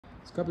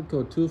It's carpet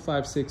code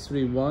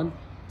 25631.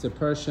 It's a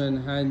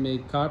Persian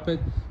handmade carpet.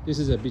 This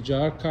is a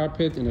Bidjar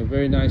carpet in a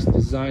very nice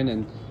design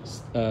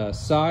and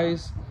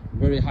size.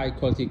 Very high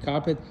quality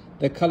carpet.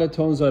 The color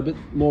tones are a bit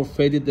more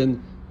faded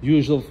than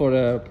usual for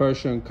a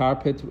Persian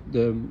carpet,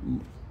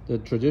 the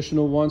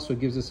traditional one, so it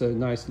gives us a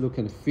nice look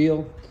and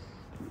feel.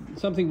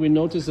 Something we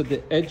noticed that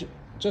the edge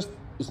just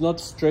is not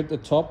straight at the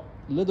top,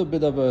 a little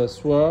bit of a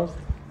swerve.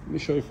 Let me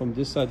show you from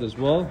this side as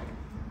well.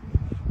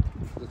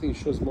 I think it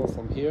shows more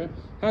from here.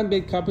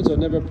 Handmade carpets are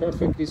never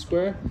perfectly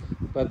square,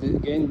 but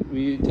again,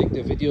 we take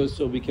the videos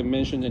so we can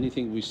mention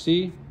anything we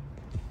see.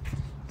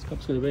 This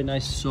carpet's got a very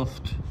nice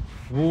soft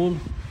wool,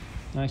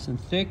 nice and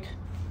thick.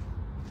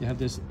 You have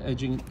this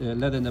edging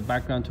leather in the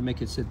background to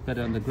make it sit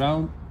better on the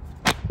ground.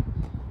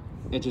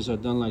 Edges are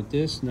done like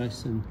this,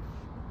 nice and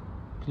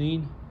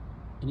clean.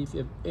 And if you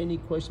have any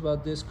question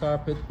about this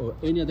carpet or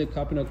any other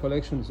carpet in our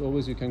collection, as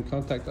always, you can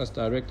contact us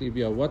directly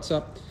via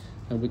WhatsApp,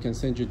 and we can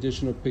send you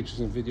additional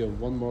pictures and video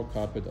of one more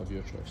carpet of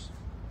your choice.